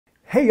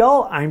Hey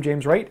y'all, I'm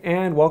James Wright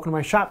and welcome to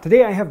my shop.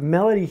 Today I have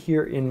Melody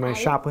here in my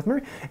shop with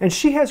me, and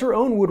she has her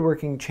own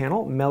woodworking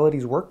channel,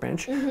 Melody's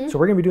Workbench. So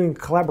we're going to be doing a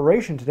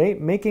collaboration today,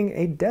 making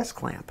a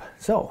desk lamp.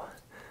 So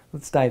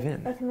let's dive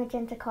in. With a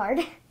magenta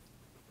card.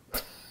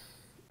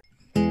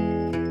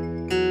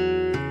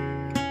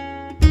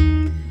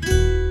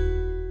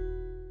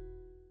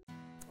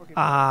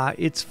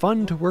 It's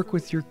fun to work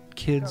with your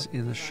kids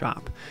in the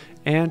shop.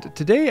 And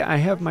today I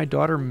have my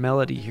daughter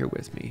Melody here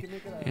with me.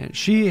 And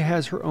she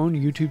has her own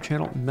YouTube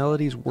channel,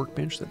 Melody's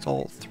Workbench. That's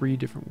all 3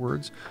 different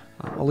words.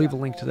 I'll leave a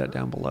link to that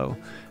down below,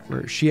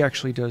 where she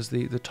actually does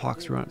the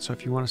talk through on it. So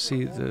if you want to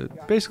see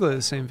basically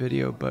the same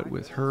video, but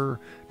with her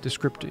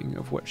descripting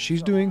of what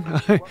she's doing,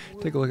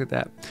 take a look at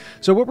that.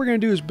 So what we're going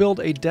to do is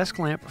build a desk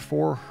lamp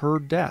for her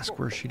desk,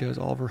 where she does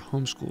all of her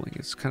homeschooling.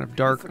 It's kind of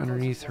dark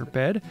underneath her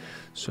bed,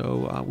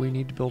 so we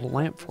need to build a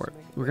lamp for it.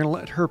 We're going to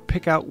let her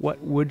pick out what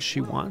wood she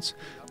wants,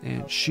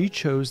 and she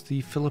chose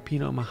the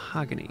Filipino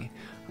mahogany.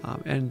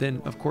 And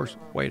then, of course,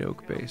 white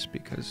oak base,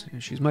 because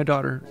she's my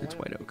daughter, it's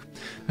white oak.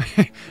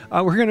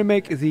 We're going to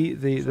make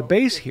the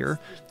base here,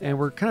 and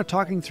we're kind of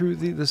talking through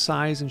the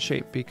size and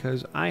shape,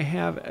 because I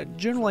have a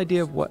general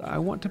idea of what I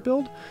want to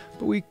build,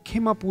 but we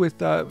came up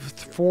with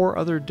 4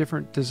 other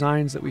different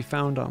designs that we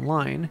found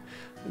online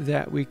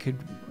that we could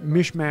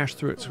mishmash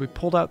through it. So we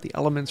pulled out the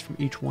elements from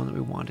each one that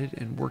we wanted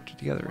and worked it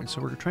together. And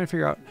so we're trying to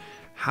figure out,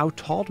 how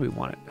tall do we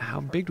want it?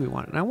 How big do we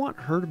want it? And I want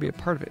her to be a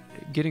part of it,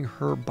 getting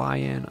her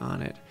buy-in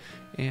on it.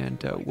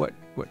 And what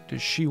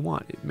does she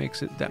want? It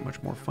makes it that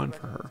much more fun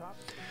for her.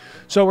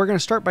 So we're going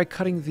to start by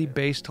cutting the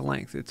base to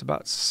length. It's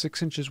about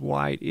 6 inches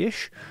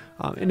wide-ish.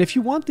 And if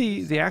you want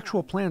the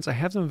actual plans, I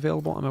have them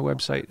available on my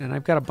website, and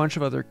I've got a bunch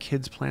of other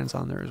kids' plans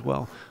on there as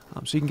well.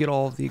 So you can get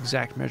all of the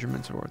exact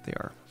measurements of what they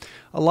are.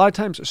 A lot of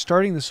times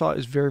starting the saw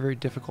is very, very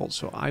difficult,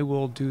 so I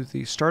will do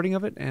the starting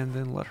of it and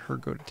then let her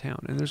go to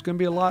town. And there's going to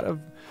be a lot of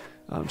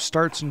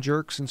starts and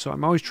jerks, and so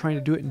I'm always trying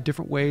to do it in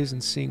different ways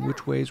and seeing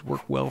which ways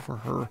work well for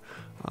her.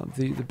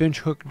 The bench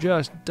hook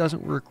just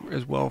doesn't work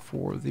as well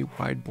for the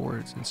wide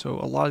boards, and so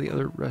a lot of the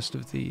other rest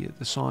of the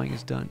sawing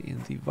is done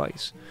in the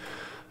vise.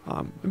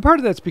 And part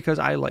of that's because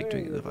I like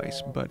doing it in the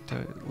vise, but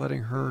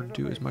letting her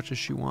do as much as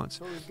she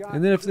wants.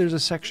 And then if there's a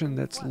section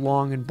that's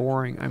long and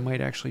boring, I might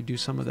actually do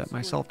some of that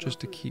myself just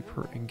to keep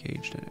her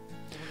engaged in it.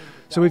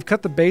 So we've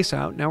cut the base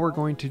out. Now we're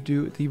going to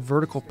do the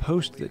vertical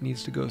post that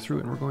needs to go through,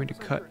 and we're going to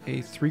cut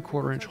a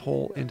 3/4 inch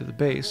hole into the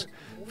base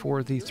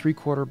for the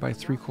 3/4 by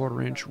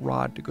 3/4 inch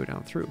rod to go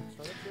down through.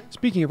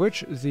 Speaking of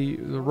which, the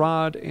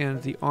rod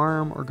and the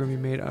arm are going to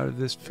be made out of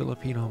this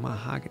Filipino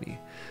mahogany.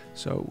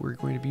 So we're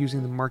going to be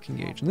using the marking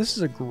gauge. And this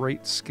is a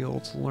great skill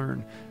to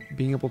learn,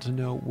 being able to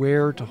know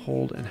where to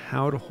hold and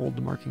how to hold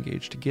the marking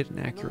gauge to get an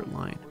accurate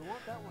line.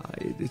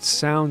 It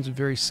sounds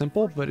very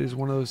simple, but it is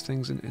one of those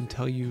things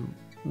until you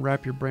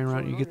wrap your brain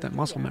around it, you get that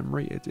muscle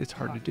memory, it's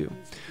hard to do.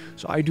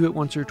 So I do it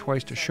once or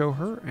twice to show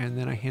her, and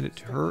then I hand it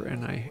to her,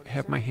 and I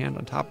have my hand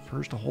on top of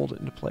hers to hold it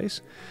into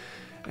place.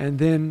 And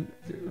then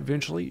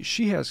eventually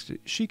she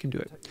can do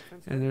it.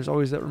 And there's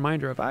always that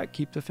reminder of, I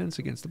keep the fence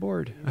against the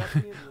board.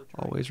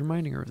 Always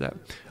reminding her of that.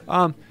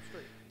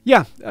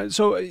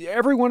 So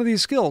every one of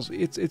these skills,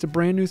 it's a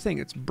brand new thing.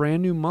 It's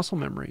brand new muscle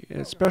memory,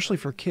 especially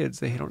for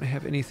kids. They don't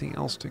have anything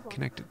else to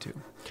connect it to.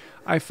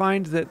 I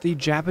find that the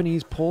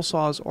Japanese pole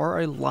saws are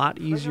a lot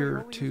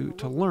easier to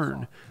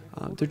learn.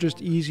 They're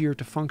just easier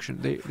to function.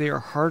 They are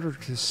harder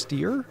to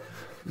steer,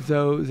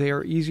 though they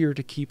are easier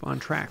to keep on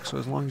track. So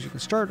as long as you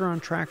can start her on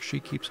track, she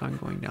keeps on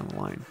going down the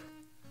line.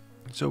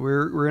 So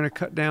we're going to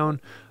cut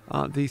down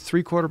the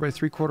 3/4 by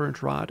 3/4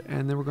 inch rod,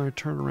 and then we're going to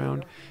turn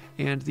around,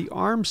 and the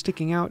arm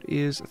sticking out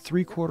is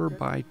 3/4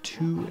 by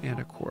 2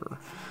 1/4.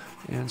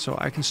 And so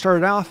I can start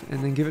it off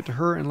and then give it to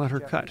her and let her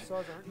cut.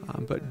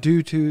 But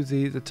due to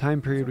the time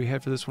period we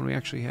had for this one, we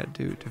actually had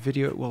to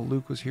video it while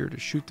Luke was here to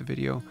shoot the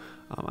video.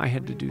 I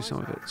had to do some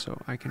of it, so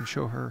I can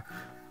show her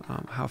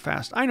how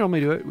fast I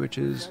normally do it, which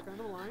is,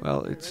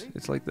 well,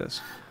 it's like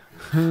this.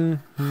 Done.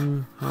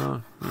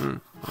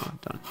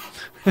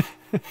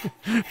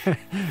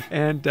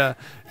 And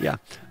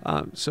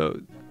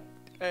so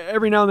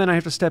every now and then I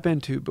have to step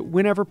into, but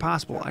whenever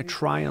possible, I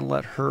try and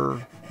let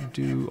her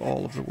do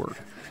all of the work.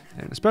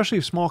 And especially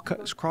if small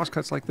cross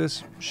cuts like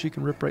this, she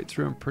can rip right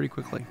through them pretty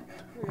quickly.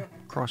 Or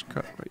cross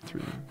cut right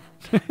through them.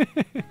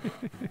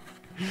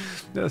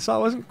 The saw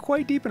wasn't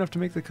quite deep enough to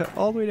make the cut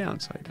all the way down,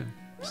 so I had to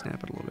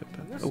snap it a little bit,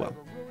 but oh well.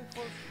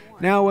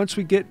 Now once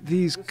we get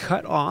these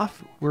cut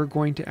off, we're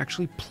going to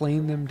actually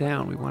plane them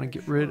down. We want to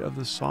get rid of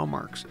the saw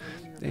marks.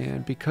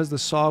 And because the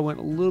saw went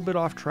a little bit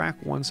off track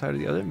one side or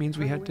the other, it means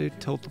we had to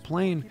tilt the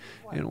plane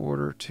in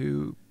order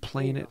to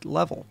plane it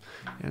level.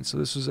 And so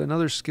this was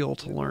another skill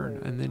to learn.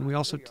 And then we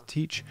also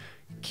teach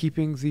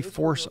keeping the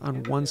force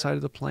on one side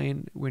of the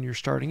plane when you're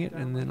starting it,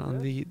 and then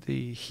on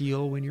the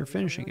heel when you're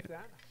finishing it.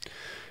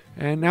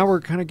 And now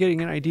we're kind of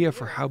getting an idea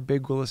for how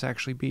big will this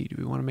actually be. Do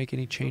we want to make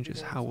any changes?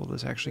 How will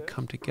this actually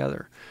come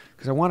together?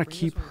 Because I want to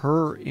keep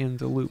her in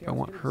the loop. I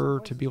want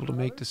her to be able to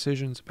make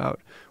decisions about,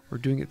 we're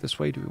doing it this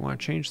way, do we want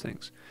to change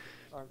things?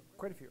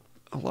 Quite a few.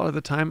 a lot of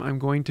the time I'm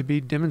going to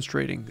be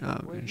demonstrating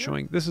and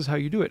showing this is how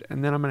you do it,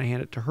 and then I'm going to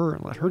hand it to her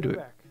and let her do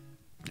it.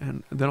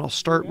 And then I'll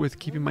start with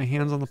keeping my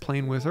hands on the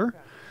plane with her,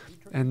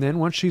 and then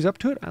once she's up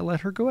to it, I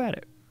let her go at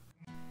it.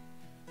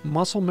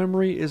 Muscle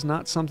memory is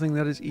not something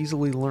that is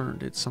easily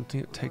learned. It's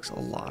something that takes a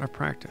lot of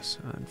practice.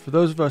 And for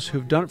those of us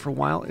who've done it for a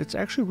while, it's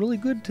actually really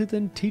good to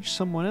then teach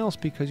someone else,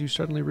 because you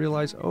suddenly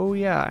realize, oh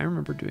yeah, I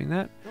remember doing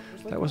that.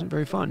 That wasn't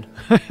very fun.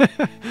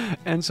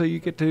 And so you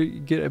get to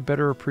get a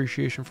better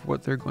appreciation for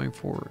what they're going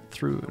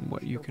through and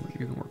what you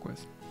can work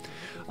with.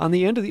 On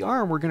the end of the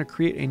arm, we're going to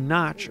create a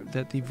notch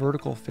that the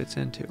vertical fits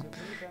into.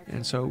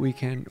 And so we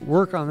can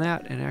work on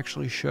that and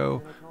actually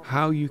show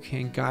how you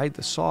can guide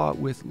the saw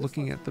with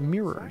looking at the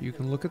mirror. You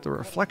can look at the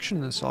reflection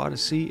in the saw to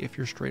see if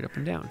you're straight up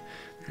and down.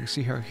 You can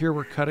see how here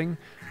we're cutting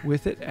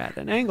with it at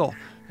an angle.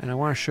 And I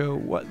want to show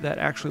what that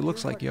actually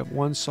looks like. You have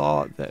one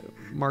saw that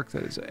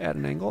is at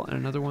an angle and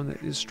another one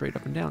that is straight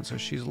up and down. So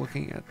she's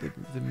looking at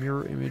the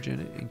mirror image in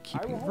it and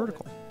keeping it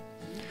vertical.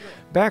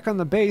 Back on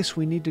the base,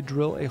 we need to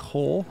drill a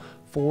hole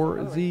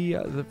for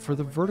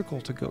the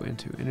vertical to go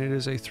into, and it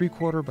is a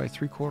 3/4 by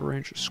 3/4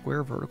 inch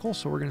square vertical.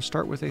 So we're going to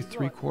start with a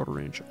 3/4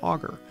 inch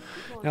auger.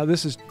 Now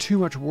this is too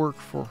much work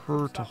for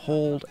her to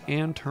hold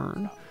and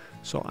turn,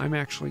 so I'm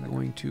actually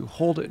going to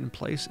hold it in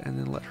place and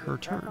then let her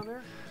turn.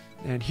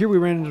 And here we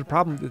ran into the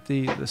problem that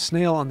the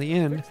snail on the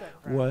end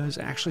was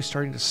actually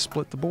starting to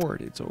split the board.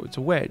 It's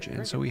a wedge,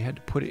 and so we had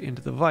to put it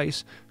into the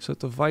vise so that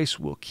the vise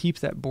will keep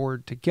that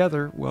board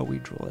together while we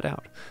drill it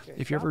out.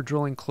 If you're ever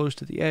drilling close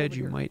to the edge,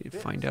 you might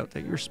find out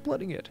that you're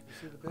splitting it.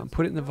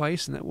 Put it in the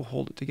vise and that will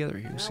hold it together.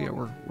 You can see how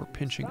we're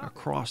pinching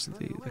across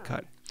the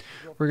cut.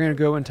 We're going to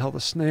go until the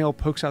snail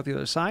pokes out the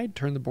other side,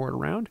 turn the board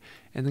around,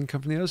 and then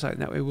come from the other side.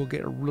 And that way we'll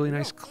get a really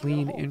nice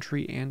clean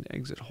entry and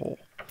exit hole.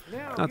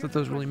 Not that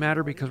those really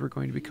matter, because we're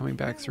going to be coming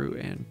back through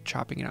and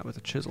chopping it out with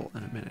a chisel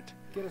in a minute.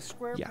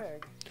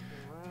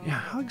 Yeah,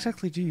 how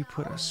exactly do you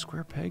put a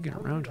square peg in a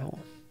round hole?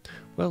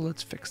 Well,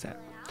 let's fix that.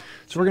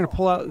 So we're going to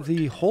pull out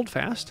the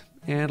holdfast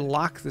and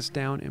lock this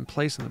down in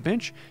place on the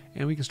bench,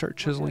 and we can start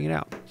chiseling it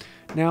out.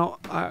 Now,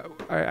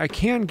 I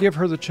can give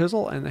her the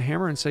chisel and the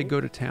hammer and say go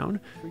to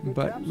town,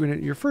 but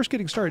when you're first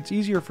getting started, it's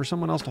easier for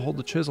someone else to hold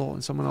the chisel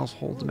and someone else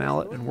hold the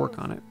mallet and work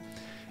on it.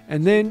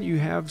 And then you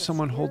have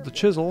someone hold the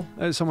chisel,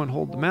 someone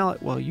hold the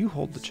mallet while you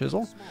hold the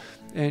chisel,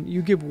 and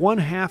you give one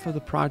half of the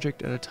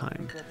project at a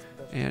time.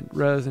 And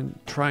rather than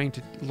trying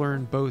to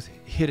learn both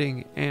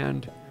hitting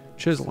and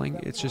chiseling,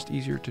 it's just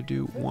easier to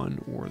do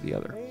one or the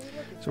other.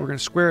 So we're going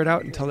to square it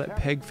out until that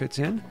peg fits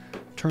in,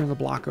 turn the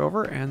block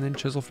over, and then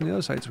chisel from the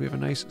other side. So we have a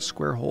nice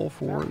square hole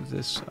for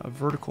this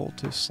vertical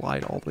to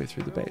slide all the way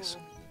through the base.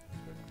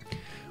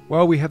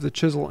 While we have the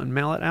chisel and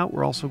mallet out,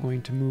 we're also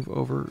going to move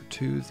over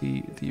to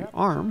the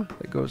arm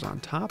that goes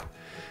on top.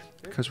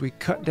 Because we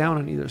cut down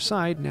on either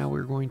side, now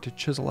we're going to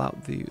chisel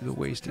out the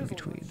waste in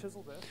between.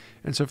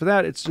 And so for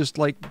that, it's just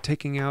like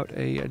taking out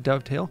a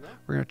dovetail.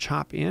 We're going to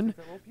chop in,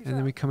 and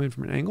then we come in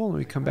from an angle, and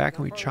we come back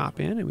and we chop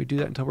in, and we do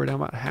that until we're down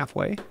about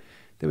halfway.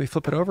 Then we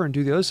flip it over and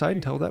do the other side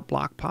until that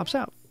block pops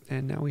out.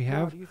 And now we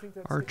have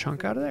our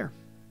chunk out of there.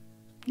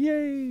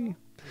 Yay!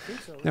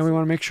 Now we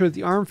want to make sure that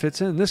the arm fits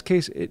in. In this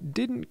case, it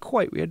didn't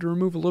quite. We had to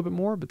remove a little bit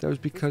more, but that was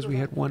because we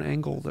had one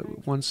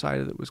side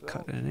of it was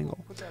cut at an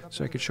angle.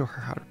 So I could show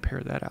her how to pare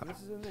that out.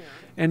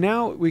 And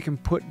now we can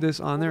put this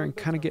on there and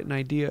kind of get an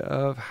idea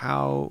of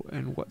how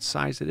and what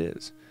size it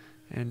is.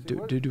 And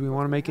do we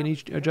want to make any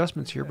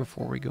adjustments here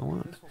before we go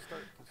on?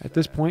 At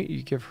this point,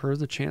 you give her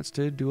the chance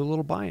to do a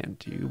little buy-in.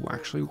 Do you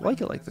actually like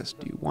it like this?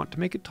 Do you want to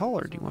make it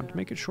taller? Do you want to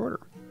make it shorter?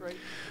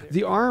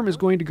 The arm is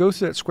going to go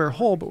through that square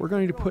hole, but we're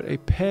going to put a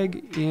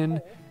peg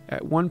in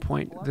at one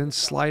point, then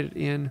slide it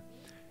in,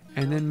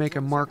 and then make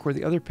a mark where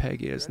the other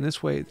peg is. And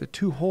this way, the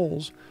two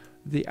holes,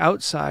 the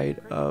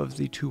outside of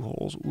the two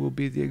holes, will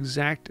be the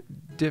exact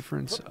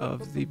difference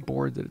of the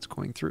board that it's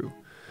going through.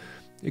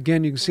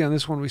 Again, you can see on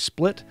this one we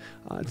split.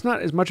 It's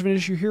not as much of an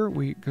issue here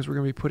because we're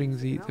going to be putting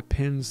the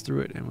pins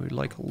through it, and we'd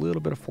like a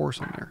little bit of force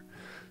on there.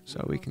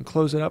 So we can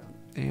close it up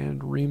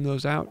and ream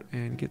those out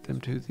and get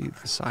them to the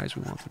size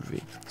we want them to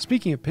be.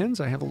 Speaking of pins,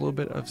 I have a little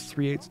bit of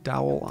 3/8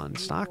 dowel on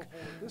stock,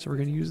 so we're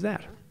going to use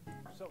that.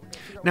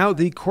 Now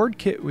the cord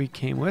kit we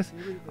came with,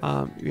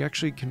 you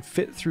actually can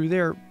fit through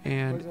there,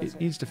 and it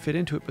needs to fit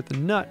into it, but the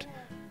nut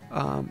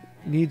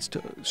needs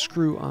to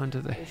screw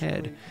onto the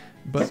head.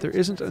 But there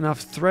isn't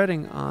enough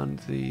threading on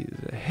the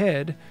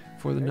head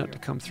for the nut to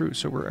come through.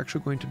 So we're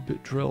actually going to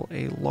drill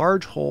a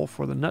large hole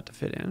for the nut to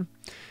fit in.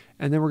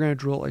 And then we're going to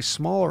drill a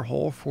smaller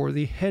hole for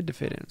the head to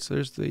fit in. So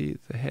there's the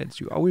heads.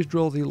 You always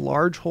drill the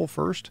large hole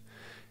first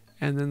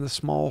and then the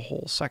small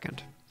hole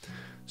second.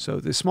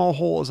 So the small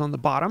hole is on the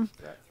bottom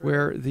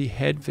where the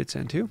head fits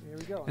into.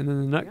 And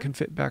then the nut can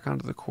fit back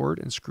onto the cord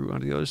and screw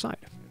onto the other side.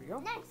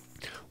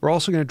 We're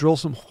also going to drill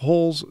some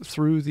holes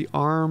through the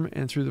arm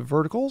and through the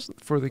verticals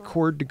for the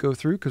cord to go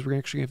through, because we're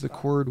actually going to have the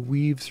cord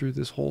weave through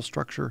this whole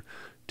structure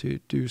to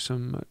do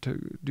some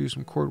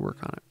cord work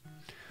on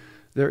it.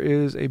 There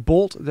is a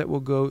bolt that will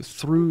go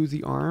through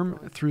the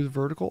arm, through the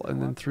vertical,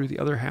 and then through the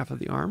other half of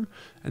the arm.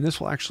 And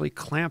this will actually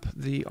clamp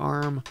the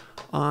arm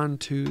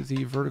onto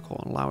the vertical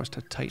and allow us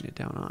to tighten it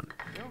down on.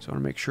 So I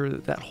want to make sure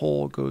that that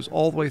hole goes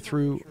all the way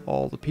through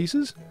all the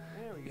pieces,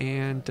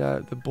 and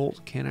the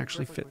bolt can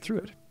actually fit through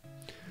it.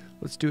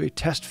 Let's do a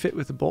test fit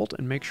with the bolt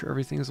and make sure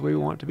everything is the way we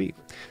want it to be.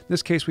 In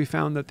this case, we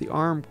found that the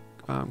arm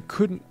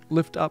couldn't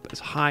lift up as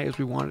high as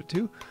we wanted it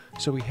to,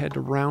 so we had to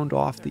round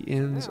off the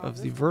ends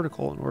of the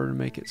vertical in order to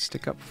make it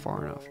stick up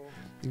far enough.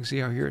 You can see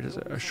how here it has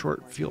a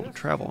short field of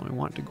travel, and we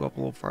want it to go up a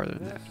little farther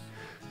than that.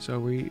 So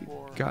we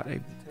got a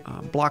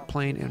block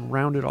plane and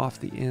rounded off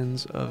the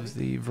ends of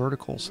the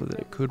vertical so that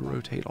it could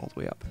rotate all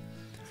the way up.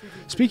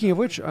 Speaking of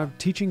which, I'm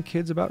teaching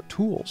kids about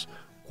tools.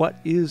 What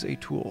is a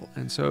tool?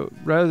 And so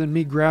rather than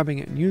me grabbing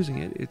it and using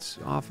it, it's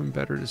often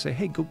better to say,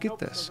 hey, go get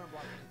this.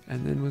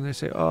 And then when they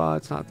say, oh,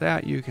 it's not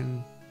that, you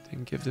can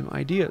then give them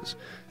ideas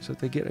so that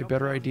they get a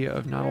better idea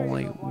of not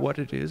only what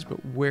it is,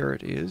 but where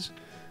it is,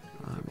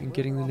 and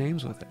getting the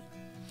names with it.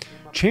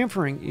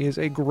 Chamfering is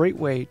a great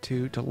way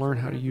to learn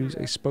how to use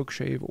a spoke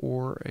shave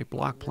or a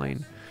block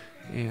plane.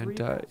 And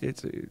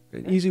it's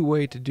an easy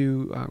way to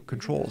do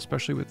control,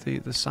 especially with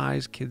the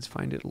size. Kids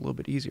find it a little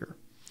bit easier.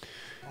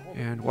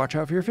 And watch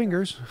out for your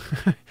fingers.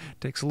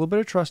 Takes a little bit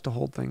of trust to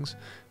hold things,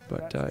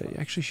 but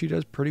actually she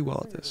does pretty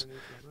well at this.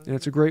 And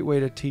it's a great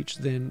way to teach.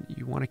 Then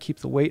you want to keep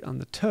the weight on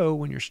the toe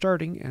when you're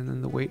starting, and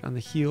then the weight on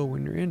the heel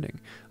when you're ending.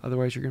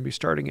 Otherwise, you're going to be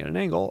starting at an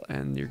angle,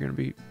 and you're going to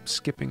be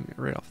skipping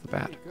right off the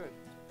bat.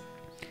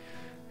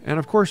 And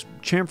of course,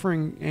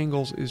 chamfering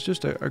angles is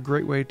just a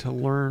great way to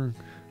learn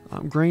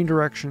grain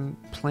direction,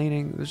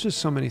 planing. There's just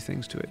so many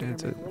things to it, and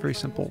it's a very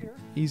simple,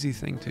 easy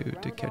thing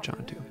to catch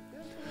on to.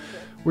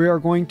 We are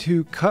going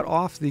to cut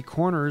off the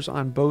corners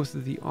on both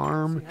the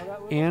arm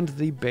and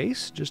the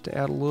base just to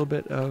add a little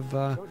bit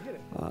of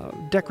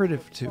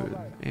decorative to it.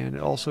 And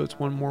also it's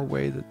one more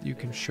way that you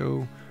can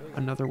show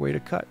another way to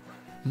cut.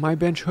 My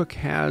bench hook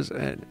has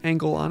an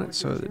angle on it,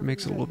 so it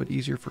makes it a little bit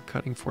easier for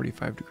cutting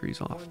 45 degrees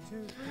off.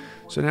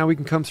 So now we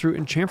can come through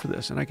and chamfer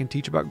this, and I can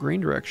teach about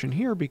grain direction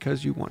here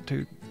because you want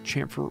to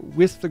chamfer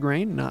with the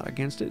grain, not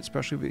against it.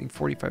 Especially being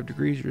 45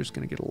 degrees, you're just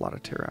going to get a lot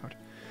of tear out.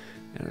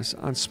 And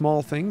on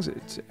small things,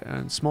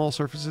 on small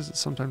surfaces, it's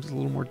sometimes a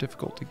little more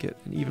difficult to get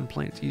an even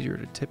plane. It's easier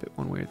to tip it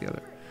one way or the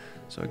other.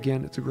 So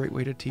again, it's a great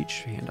way to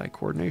teach hand-eye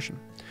coordination.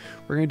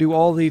 We're going to do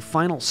all the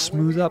final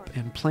smooth up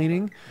and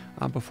planing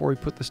before we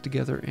put this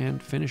together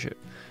and finish it.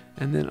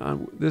 And then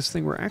on this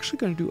thing, we're actually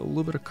going to do a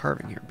little bit of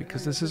carving here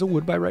because this is a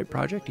Wood by Wright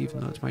project,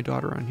 even though it's my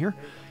daughter on here.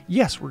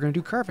 Yes, we're going to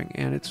do carving,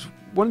 and it's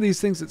one of these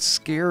things that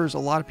scares a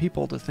lot of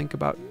people to think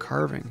about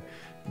carving.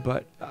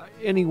 But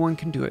anyone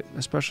can do it,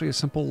 especially a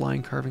simple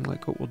line carving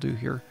like what we'll do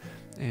here.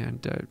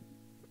 And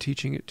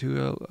teaching it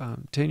to a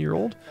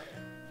 10-year-old,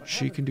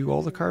 she can do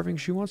all the carving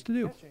she wants to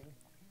do.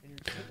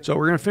 So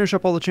we're going to finish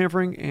up all the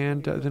chamfering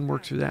and then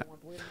work through that.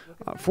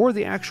 For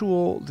the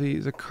actual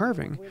the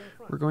carving,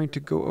 we're going to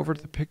go over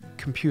to the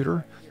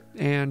computer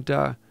and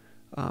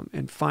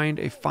find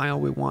a file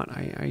we want.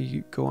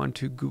 I go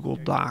onto Google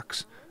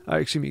Docs.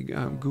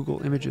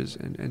 Google Images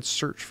and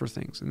search for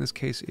things. In this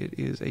case, it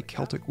is a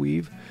Celtic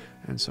weave,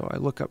 and so I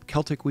look up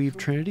Celtic weave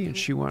Trinity, and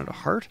she wanted a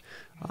heart,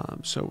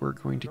 so we're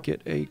going to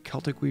get a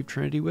Celtic weave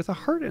Trinity with a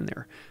heart in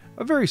there.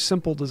 A very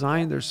simple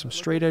design. There's some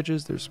straight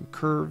edges, there's some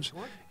curves,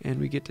 and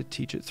we get to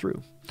teach it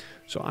through.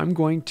 So I'm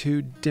going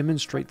to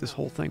demonstrate this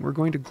whole thing. We're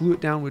going to glue it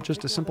down with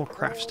just a simple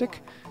craft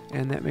stick,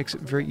 and that makes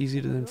it very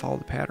easy to then follow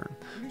the pattern.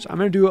 So I'm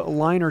going to do a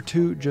line or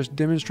two just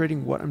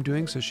demonstrating what I'm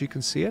doing so she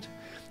can see it.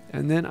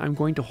 And then I'm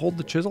going to hold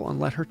the chisel and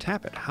let her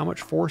tap it. How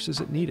much force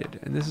is it needed?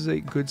 And this is a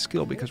good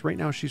skill because right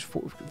now she's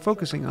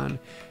focusing on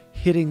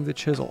hitting the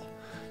chisel.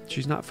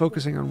 She's not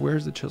focusing on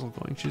where's the chisel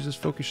going. She's just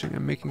focusing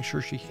on making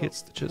sure she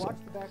hits the chisel.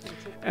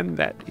 And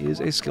that is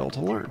a skill to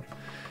learn.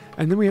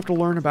 And then we have to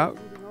learn about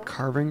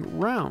carving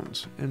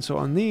rounds. And so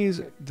on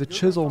these, the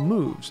chisel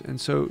moves. And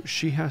so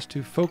she has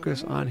to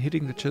focus on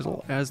hitting the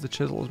chisel as the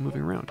chisel is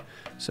moving around.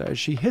 So as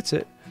she hits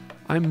it,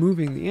 I'm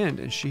moving the end,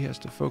 and she has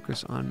to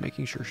focus on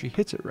making sure she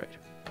hits it right.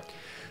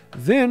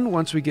 Then,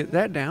 once we get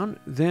that down,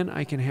 then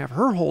I can have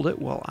her hold it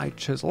while I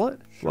chisel it,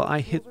 while I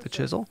hit the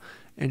chisel,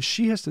 and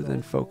she has to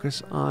then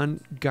focus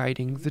on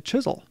guiding the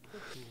chisel.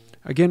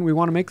 Again, we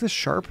want to make this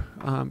sharp.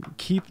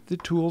 Keep the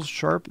tools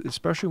sharp,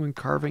 especially when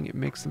carving. It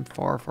makes them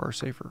far, far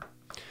safer.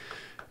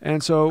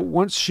 And so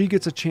once she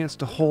gets a chance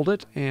to hold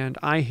it and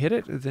I hit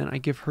it, then I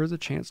give her the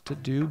chance to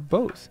do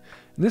both.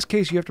 In this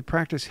case, you have to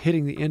practice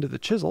hitting the end of the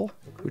chisel,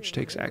 which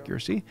takes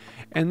accuracy,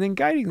 and then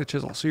guiding the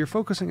chisel. So you're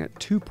focusing at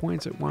 2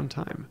 points at one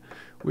time,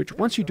 which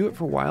once you do it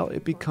for a while,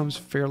 it becomes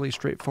fairly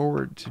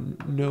straightforward to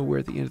know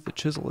where the end of the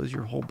chisel is.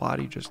 Your whole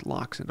body just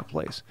locks into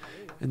place.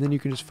 And then you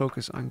can just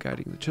focus on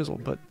guiding the chisel.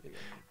 But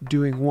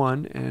doing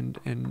one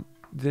and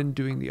then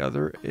doing the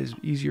other is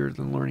easier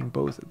than learning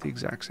both at the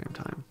exact same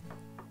time.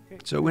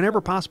 So whenever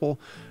possible,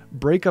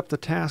 break up the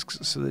tasks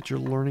so that you're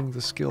learning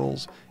the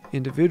skills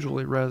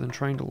individually rather than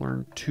trying to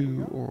learn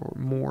 2 or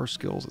more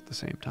skills at the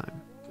same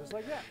time.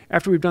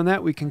 After we've done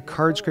that, we can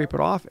card scrape it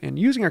off, and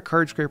using a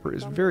card scraper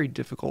is very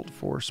difficult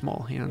for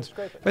small hands.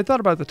 If I thought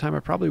about it at the time, I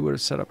probably would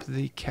have set up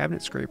the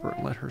cabinet scraper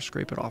and let her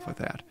scrape it off with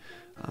that.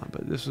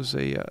 But this was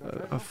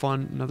a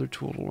fun, another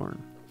tool to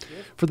learn.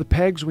 For the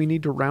pegs, we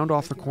need to round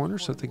off the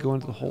corners so that they go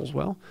into the holes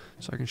well.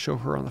 So I can show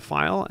her on the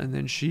file, and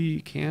then she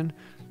can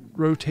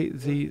rotate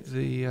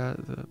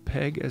the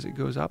peg as it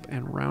goes up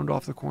and round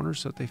off the corners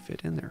so that they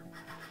fit in there.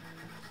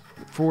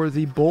 For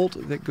the bolt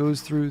that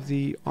goes through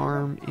the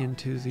arm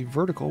into the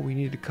vertical, we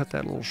needed to cut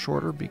that a little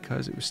shorter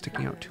because it was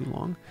sticking out too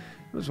long.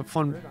 It was a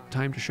fun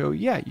time to show,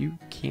 yeah, you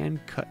can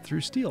cut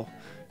through steel.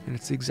 And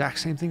it's the exact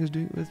same thing as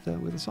doing it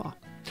with a saw.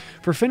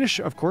 For finish,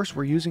 of course,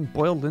 we're using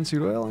boiled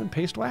linseed oil and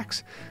paste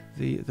wax,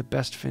 the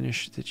best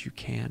finish that you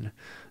can.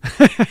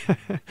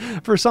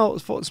 For a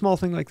small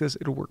thing like this,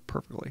 it'll work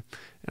perfectly.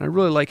 And I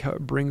really like how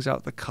it brings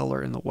out the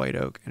color in the white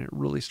oak, and it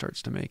really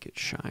starts to make it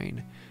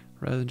shine.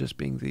 Rather than just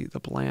being the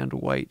bland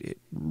white, it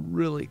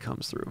really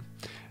comes through.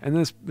 And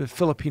the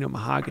Filipino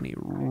mahogany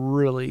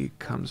really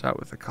comes out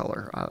with the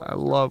color. I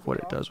love what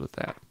it does with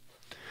that.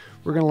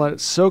 We're going to let it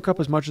soak up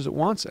as much as it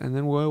wants, and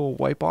then we'll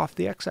wipe off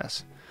the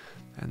excess.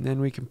 And then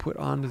we can put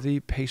on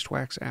the paste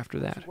wax after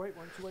that.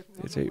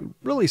 It's a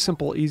really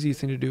simple, easy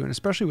thing to do, and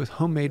especially with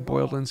homemade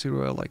boiled linseed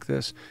oil like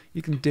this,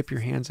 you can dip your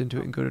hands into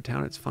it and go to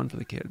town. It's fun for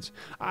the kids.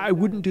 I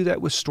wouldn't do that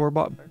with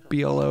store-bought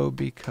BLO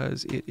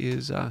because it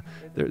is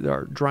there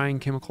are drying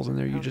chemicals in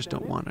there you just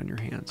don't want on your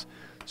hands.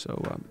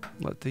 So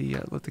let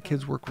the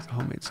kids work with the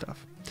homemade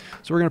stuff.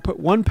 So we're going to put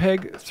one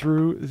peg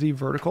through the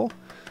vertical,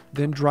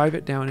 then drive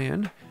it down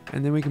in,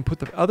 and then we can put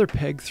the other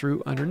peg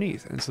through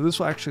underneath. And so this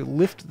will actually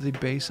lift the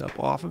base up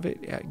off of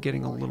it,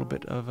 getting a little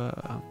bit of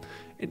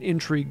an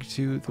intrigue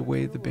to the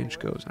way the bench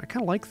goes. And I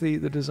kind of like the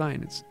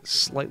design. It's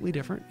slightly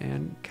different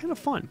and kind of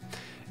fun.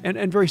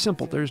 And very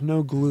simple. There's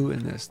no glue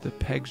in this. The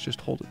pegs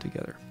just hold it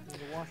together.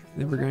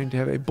 Then we're going to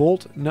have a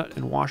bolt, nut,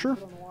 and washer.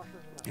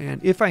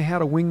 And if I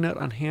had a wing nut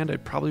on hand, I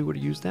probably would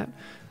have used that.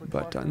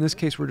 But in this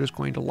case, we're just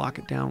going to lock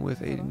it down with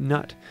a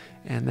nut,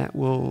 and that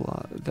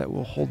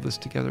will hold this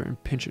together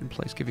and pinch it in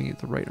place, giving it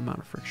the right amount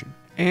of friction.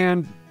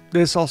 And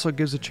this also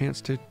gives a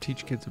chance to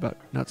teach kids about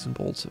nuts and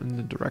bolts and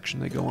the direction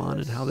they go on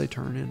and how they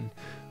turn and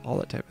all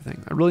that type of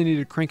thing. I really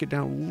needed to crank it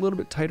down a little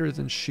bit tighter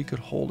than she could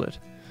hold it.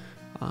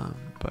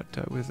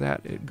 But with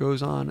that, it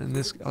goes on, and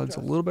this adds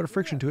a little bit of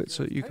friction to it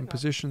so that you can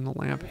position the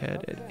lamp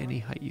head at any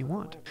height you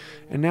want.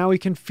 And now we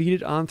can feed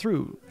it on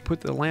through.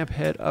 Put the lamp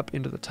head up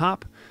into the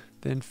top,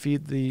 then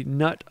feed the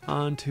nut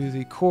onto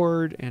the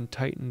cord and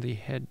tighten the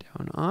head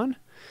down on.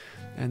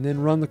 And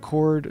then run the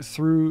cord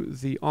through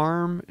the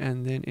arm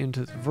and then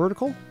into the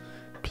vertical.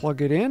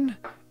 Plug it in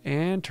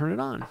and turn it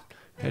on.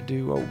 Had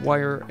to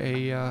wire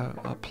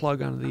a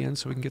plug onto the end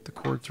so we can get the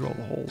cord through all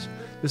the holes.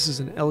 This is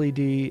an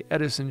LED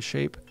Edison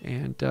shape,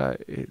 and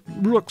it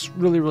looks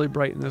really, really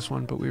bright in this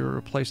one, but we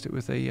replaced it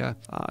with a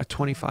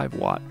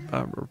 25-watt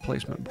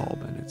replacement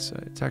bulb, and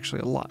it's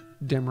actually a lot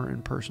dimmer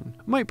in person.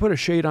 Might put a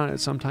shade on it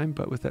sometime,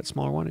 but with that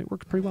smaller one, it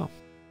works pretty well.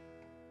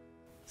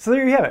 So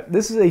there you have it.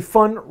 This is a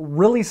fun,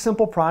 really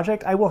simple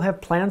project. I will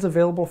have plans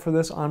available for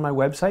this on my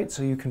website,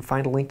 so you can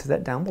find a link to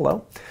that down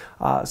below.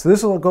 So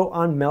this will go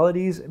on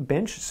Melody's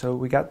bench. So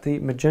we got the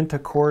magenta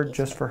cord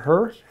just for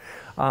her.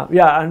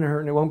 Yeah, on her,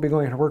 and it won't be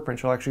going on her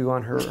workbench. It'll actually go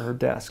on her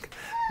desk.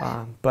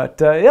 Yeah,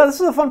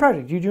 this is a fun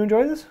project. Did you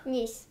enjoy this?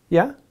 Yes.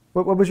 Yeah?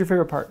 What was your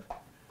favorite part?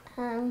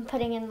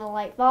 Putting in the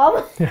light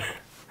bulb.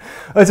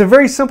 It's a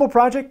very simple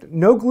project.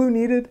 No glue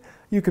needed.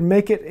 You can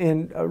make it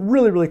in a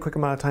really, really quick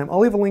amount of time. I'll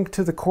leave a link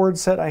to the cord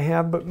set I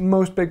have, but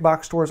most big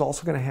box stores are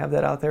also going to have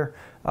that out there.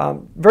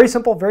 Very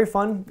simple, very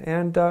fun,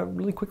 and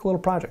really quick little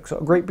project. So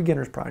a great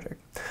beginner's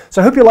project. So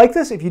I hope you like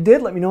this. If you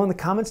did, let me know in the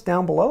comments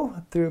down below.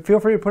 Feel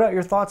free to put out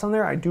your thoughts on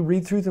there. I do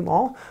read through them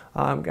all.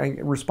 I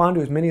respond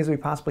to as many as we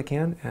possibly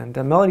can, and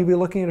Melody will be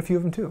looking at a few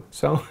of them too.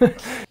 So.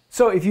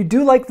 So if you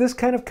do like this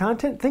kind of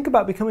content, think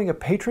about becoming a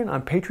patron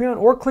on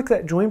Patreon, or click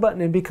that join button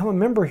and become a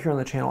member here on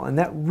the channel, and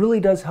that really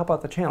does help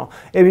out the channel.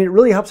 I mean, it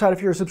really helps out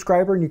if you're a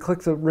subscriber and you click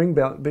the ring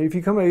bell, but if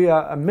you become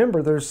a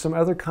member, there's some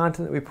other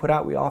content that we put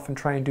out. We often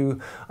try and do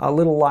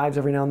little lives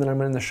every now and then.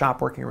 I'm in the shop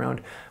working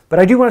around. But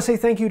I do want to say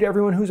thank you to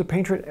everyone who's a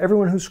patron,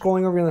 everyone who's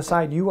scrolling over on the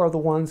side. You are the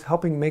ones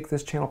helping make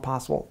this channel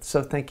possible,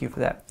 so thank you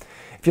for that.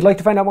 If you'd like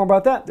to find out more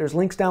about that, there's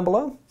links down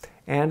below.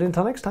 And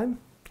until next time,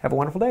 have a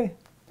wonderful day.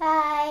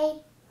 Bye.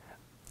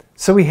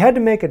 So we had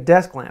to make a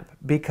desk lamp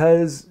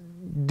because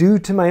due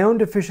to my own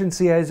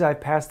deficiency, as I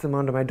passed them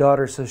on to my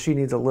daughter, so she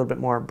needs a little bit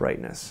more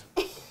brightness.